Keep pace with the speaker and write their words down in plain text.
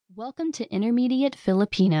Welcome to Intermediate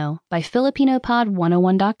Filipino by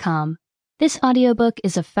FilipinoPod101.com. This audiobook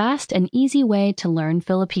is a fast and easy way to learn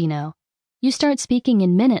Filipino. You start speaking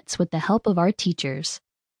in minutes with the help of our teachers.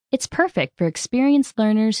 It's perfect for experienced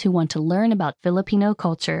learners who want to learn about Filipino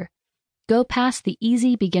culture. Go past the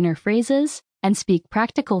easy beginner phrases and speak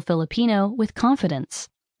practical Filipino with confidence.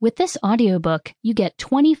 With this audiobook, you get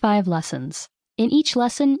 25 lessons. In each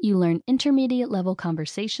lesson, you learn intermediate level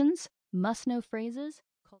conversations, must-know phrases,